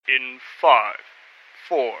in 5,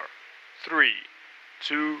 4, 3,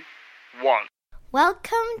 2, 1.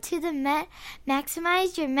 Welcome to the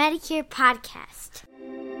Maximize Your Medicare podcast.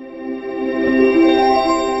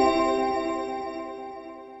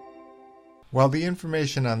 While the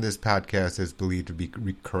information on this podcast is believed to be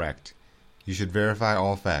correct, you should verify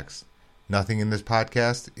all facts. Nothing in this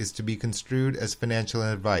podcast is to be construed as financial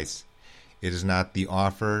advice. It is not the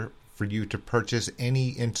offer for you to purchase any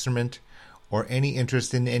instrument or any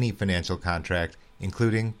interest in any financial contract,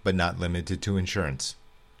 including but not limited to insurance.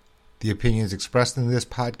 The opinions expressed in this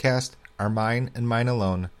podcast are mine and mine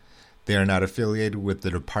alone. They are not affiliated with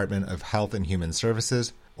the Department of Health and Human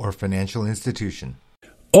Services or financial institution.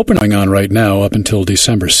 Opening on right now up until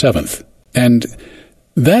December 7th. And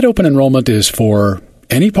that open enrollment is for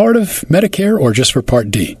any part of Medicare or just for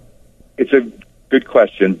Part D? It's a good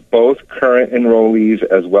question. Both current enrollees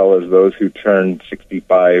as well as those who turned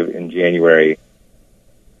 65 in January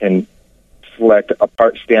can select a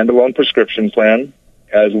Part standalone prescription plan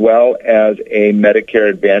as well as a Medicare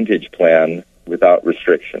Advantage plan without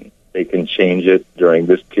restriction. They can change it during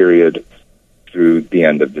this period through the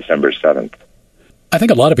end of December 7th. I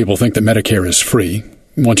think a lot of people think that Medicare is free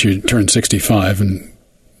once you turn 65, and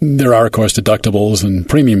there are, of course, deductibles and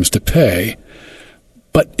premiums to pay.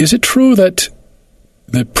 But is it true that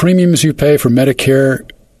the premiums you pay for Medicare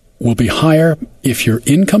will be higher if your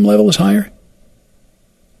income level is higher?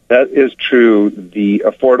 That is true. The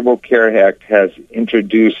Affordable Care Act has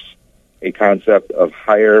introduced a concept of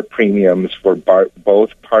higher premiums for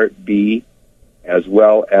both Part B as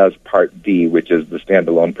well as Part D, which is the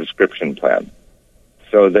standalone prescription plan.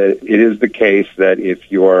 So that it is the case that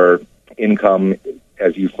if your income,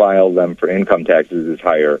 as you file them for income taxes, is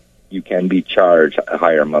higher, you can be charged a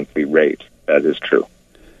higher monthly rate. That is true.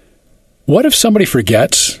 What if somebody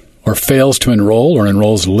forgets or fails to enroll or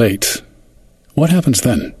enrolls late? What happens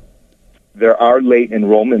then? There are late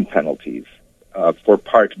enrollment penalties. For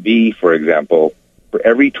Part B, for example, for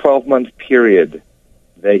every 12-month period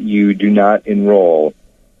that you do not enroll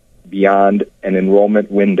beyond an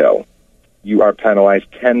enrollment window, you are penalized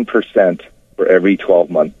 10% for every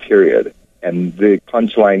 12-month period. And the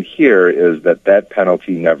punchline here is that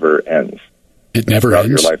penalty never ends. It never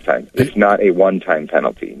ends? Your lifetime. It's not a one-time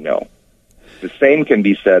penalty, no. The same can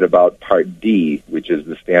be said about Part D, which is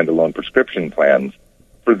the standalone prescription plans.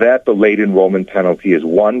 For that, the late enrollment penalty is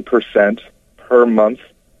 1% per month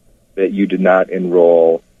that you did not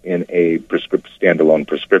enroll in a standalone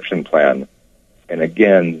prescription plan. And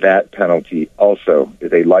again, that penalty also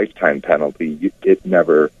is a lifetime penalty. It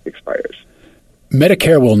never expires.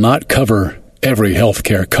 Medicare will not cover every health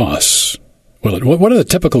care costs, will it? What are the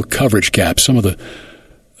typical coverage gaps, some of the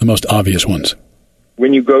most obvious ones?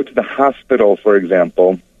 When you go to the hospital, for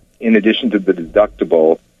example, in addition to the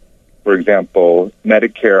deductible, for example,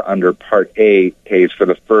 Medicare under Part A pays for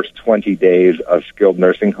the first 20 days of skilled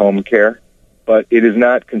nursing home care, but it is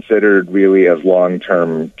not considered really as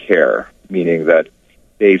long-term care, meaning that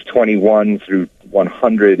days 21 through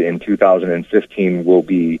 100 in 2015 will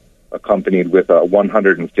be accompanied with a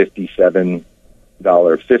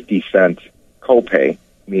 $157.50 copay,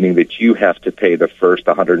 meaning that you have to pay the first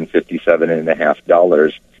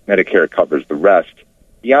 $157.50. Medicare covers the rest.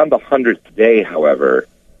 Beyond the 100th day, however,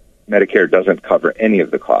 Medicare doesn't cover any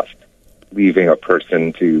of the cost, leaving a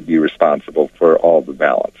person to be responsible for all the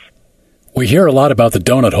balance. We hear a lot about the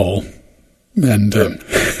donut hole, and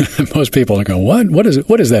most people are going, what?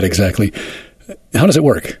 What is that exactly? How does it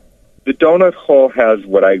work? The donut hole has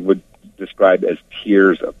what I would describe as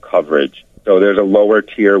tiers of coverage. So there's a lower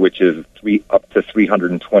tier, which is up to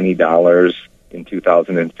 $320 in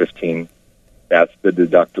 2015. That's the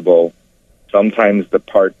deductible. Sometimes the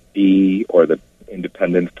Part B or the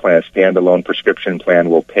independent plan, standalone prescription plan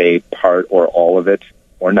will pay part or all of it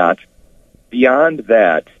or not. Beyond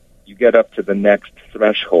that, you get up to the next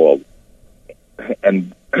threshold,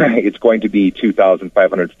 and it's going to be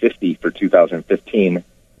 $2,550 for 2015.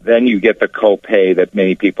 Then you get the copay that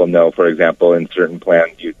many people know. For example, in certain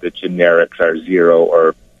plans, the generics are $0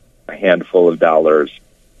 or a handful of dollars.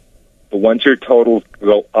 But once your totals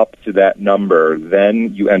go up to that number,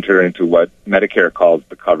 then you enter into what Medicare calls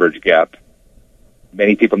the coverage gap.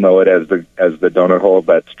 Many people know it as the donut hole.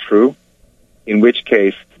 That's true. In which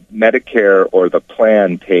case, Medicare or the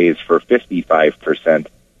plan pays for 55%,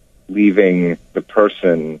 leaving the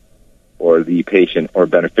person or the patient or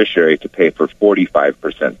beneficiary to pay for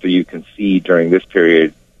 45%. So you can see during this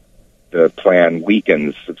period, the plan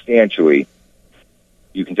weakens substantially.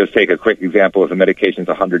 You can just take a quick example. If a medication is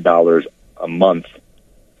 $100 a month,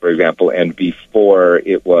 for example, and before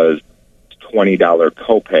it was $20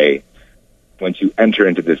 copay, once you enter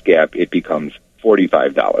into this gap, it becomes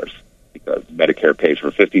 $45 because Medicare pays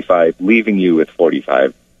for $55, leaving you with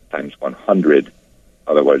 45 times 100,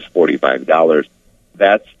 otherwise $45.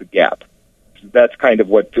 That's the gap. That's kind of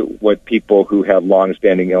what people who have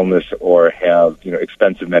long-standing illness or have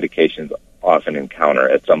expensive medications often encounter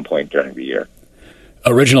at some point during the year.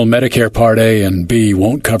 Original Medicare Part A and B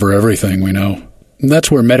won't cover everything, we know.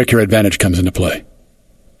 That's where Medicare Advantage comes into play.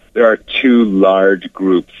 There are two large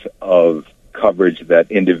groups of coverage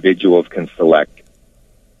that individuals can select.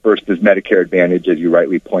 First is Medicare Advantage, as you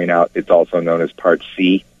rightly point out. It's also known as Part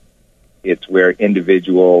C. It's where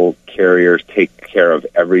individual carriers take care of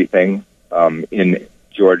everything. In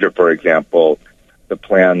Georgia, for example, the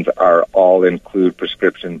plans are all include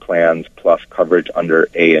prescription plans plus coverage under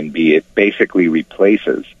A and B. It basically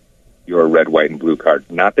replaces your red, white, and blue card.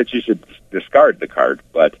 Not that you should discard the card,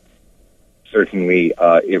 but certainly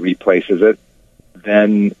it replaces it.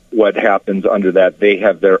 Then what happens under that, they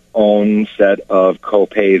have their own set of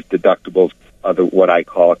co-pays, deductibles, what I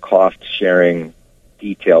call cost-sharing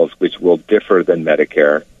details, which will differ than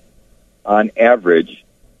Medicare. On average,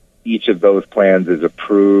 each of those plans is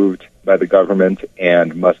approved by the government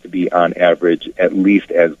and must be, on average, at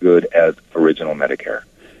least as good as original Medicare.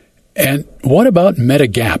 And what about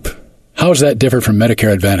Medigap? How does that differ from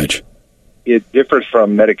Medicare Advantage? It differs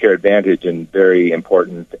from Medicare Advantage in very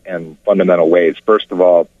important and fundamental ways. First of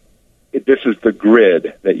all, this is the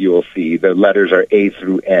grid that you will see. The letters are A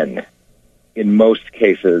through N. In most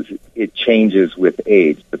cases, it changes with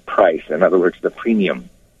age, the price, in other words, the premium.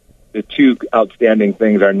 The two outstanding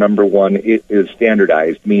things are, number one, it is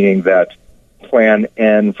standardized, meaning that Plan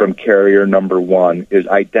N from carrier number 1 is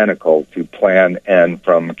identical to Plan N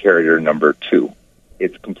from carrier number 2.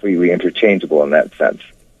 It's completely interchangeable in that sense.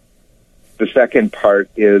 The second part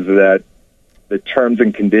is that the terms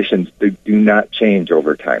and conditions do not change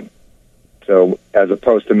over time. So as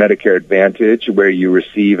opposed to Medicare Advantage, where you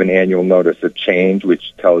receive an annual notice of change,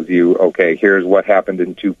 which tells you, okay, here's what happened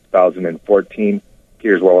in 2014,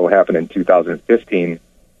 here's what will happen in 2015.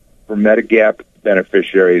 For Medigap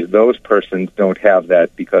beneficiaries, those persons don't have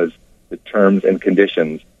that because the terms and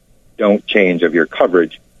conditions don't change of your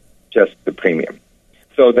coverage, just the premium.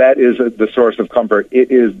 So that is the source of comfort.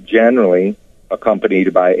 It is generally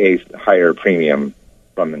accompanied by a higher premium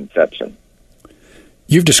from inception.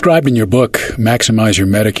 You've described in your book, Maximize Your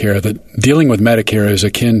Medicare, that dealing with Medicare is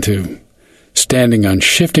akin to standing on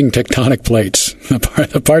shifting tectonic plates.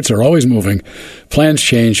 The parts are always moving. Plans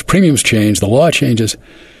change, premiums change, the law changes.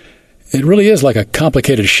 It really is like a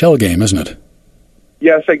complicated shell game, isn't it?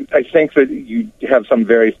 Yes, I think that you have some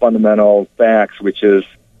very fundamental facts, which is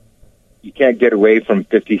you can't get away from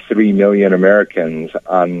 53 million Americans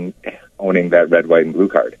on owning that red, white, and blue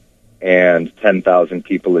card. And 10,000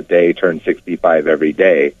 people a day turn 65 every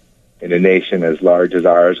day. In a nation as large as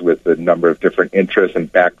ours, with a number of different interests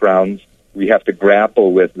and backgrounds, we have to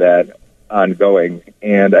grapple with that ongoing.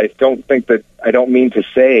 And I don't mean to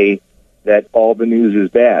say that all the news is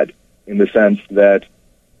bad, in the sense that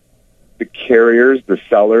the carriers, the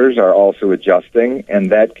sellers, are also adjusting,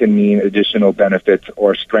 and that can mean additional benefits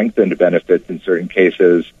or strengthened benefits in certain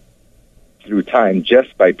cases through time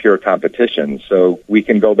just by pure competition. So we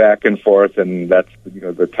can go back and forth, and that's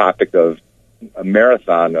the topic of a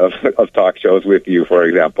marathon of talk shows with you, for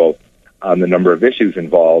example, on the number of issues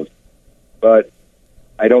involved. But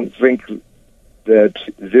I don't think that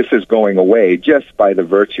this is going away just by the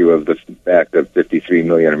virtue of the fact of 53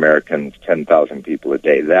 million Americans, 10,000 people a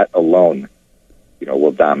day. That alone,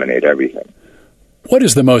 will dominate everything. What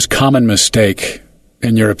is the most common mistake,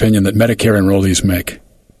 in your opinion, that Medicare enrollees make?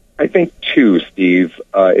 I think two, Steve.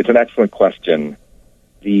 It's an excellent question.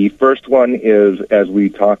 The first one is, as we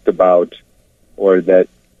talked about, or that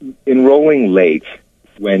enrolling late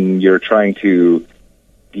when you're trying to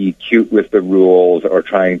be cute with the rules or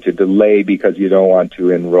trying to delay because you don't want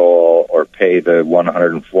to enroll or pay the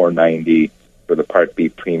 $104.90 for the Part B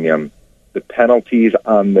premium. The penalties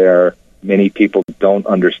on there, many people don't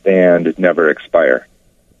understand, never expire.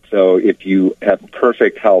 So if you have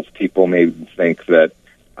perfect health, people may think that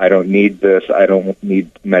I don't need this, I don't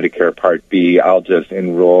need Medicare Part B, I'll just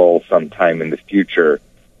enroll sometime in the future.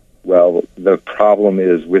 Well, the problem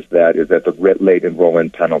is with that is that the late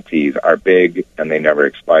enrollment penalties are big and they never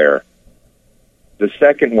expire. The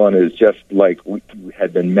second one is just like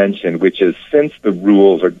had been mentioned, which is since the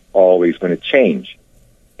rules are always going to change.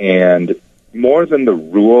 And more than the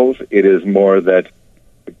rules, it is more that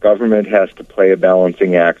the government has to play a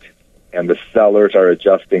balancing act, and the sellers are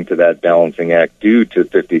adjusting to that balancing act due to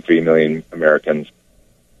 53 million Americans.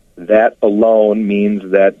 That alone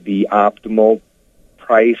means that the optimal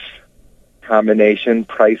price combination,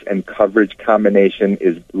 price and coverage combination,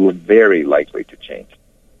 is very likely to change,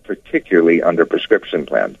 particularly under prescription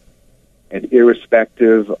plans. And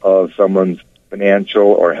irrespective of someone's financial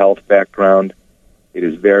or health background, it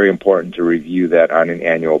is very important to review that on an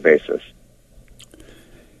annual basis.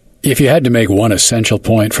 If you had to make one essential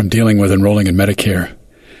point from dealing with enrolling in Medicare,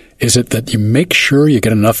 is it that you make sure you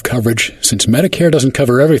get enough coverage? Since Medicare doesn't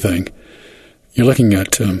cover everything, you're looking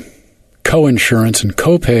at co-insurance and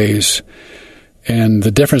co-pays, and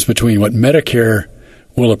the difference between what Medicare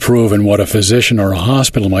will approve and what a physician or a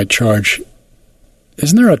hospital might charge.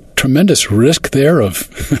 Isn't there a tremendous risk there of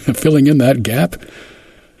filling in that gap?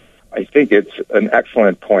 I think it's an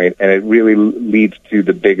excellent point, and it really leads to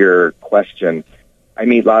the bigger question. I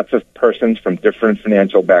meet lots of persons from different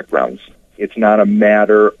financial backgrounds. It's not a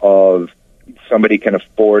matter of somebody can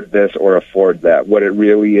afford this or afford that. What it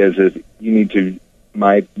really is you need to,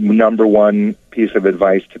 my number one piece of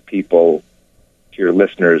advice to people, to your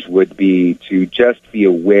listeners, would be to just be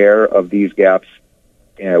aware of these gaps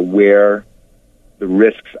and where the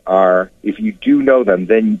risks are. If you do know them,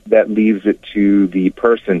 then that leaves it to the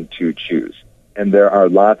person to choose. And there are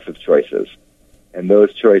lots of choices. And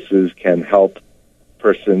those choices can help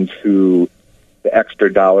persons who the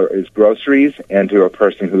extra dollar is groceries and to a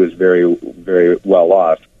person who is very, very well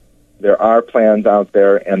off. There are plans out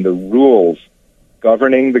there, and the rules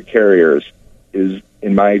governing the carriers is,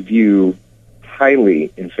 in my view,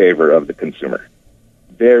 highly in favor of the consumer.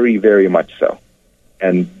 Very, very much so.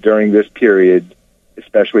 And during this period,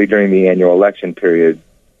 especially during the annual election period,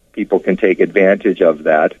 people can take advantage of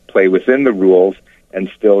that, play within the rules, and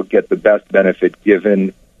still get the best benefit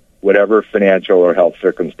given whatever financial or health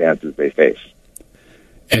circumstances they face.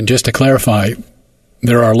 And just to clarify,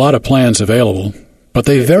 there are a lot of plans available, but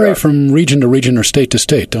they vary from region to region or state to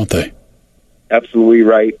state, don't they? Absolutely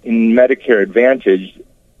right. In Medicare Advantage,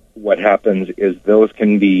 what happens is those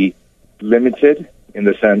can be limited in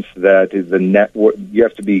the sense that the network, you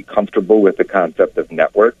have to be comfortable with the concept of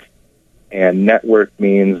network. And network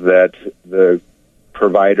means that the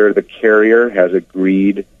provider, the carrier, has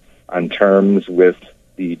agreed on terms with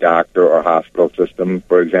the doctor or hospital system,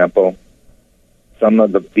 for example. Some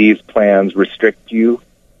of these plans restrict you,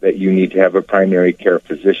 that you need to have a primary care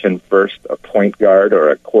physician first, a point guard or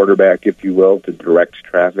a quarterback, if you will, to direct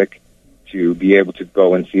traffic, to be able to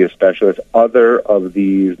go and see a specialist. Other of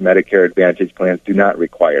these Medicare Advantage plans do not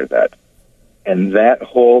require that. And that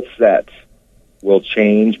whole set will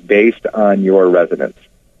change based on your residence.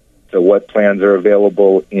 So what plans are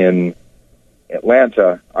available in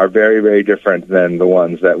Atlanta are very, very different than the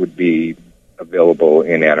ones that would be available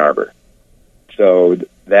in Ann Arbor. So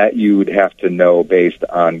that you would have to know based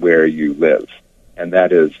on where you live. And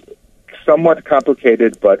that is somewhat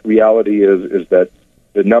complicated, but reality is that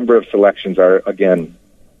the number of selections are, again,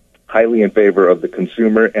 highly in favor of the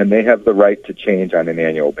consumer, and they have the right to change on an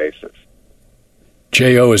annual basis.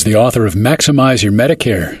 J.O. is the author of Maximize Your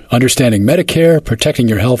Medicare, Understanding Medicare, Protecting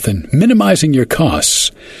Your Health, and Minimizing Your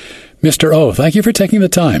Costs. Mr. O, thank you for taking the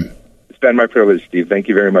time. It's been my privilege, Steve. Thank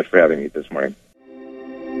you very much for having me this morning.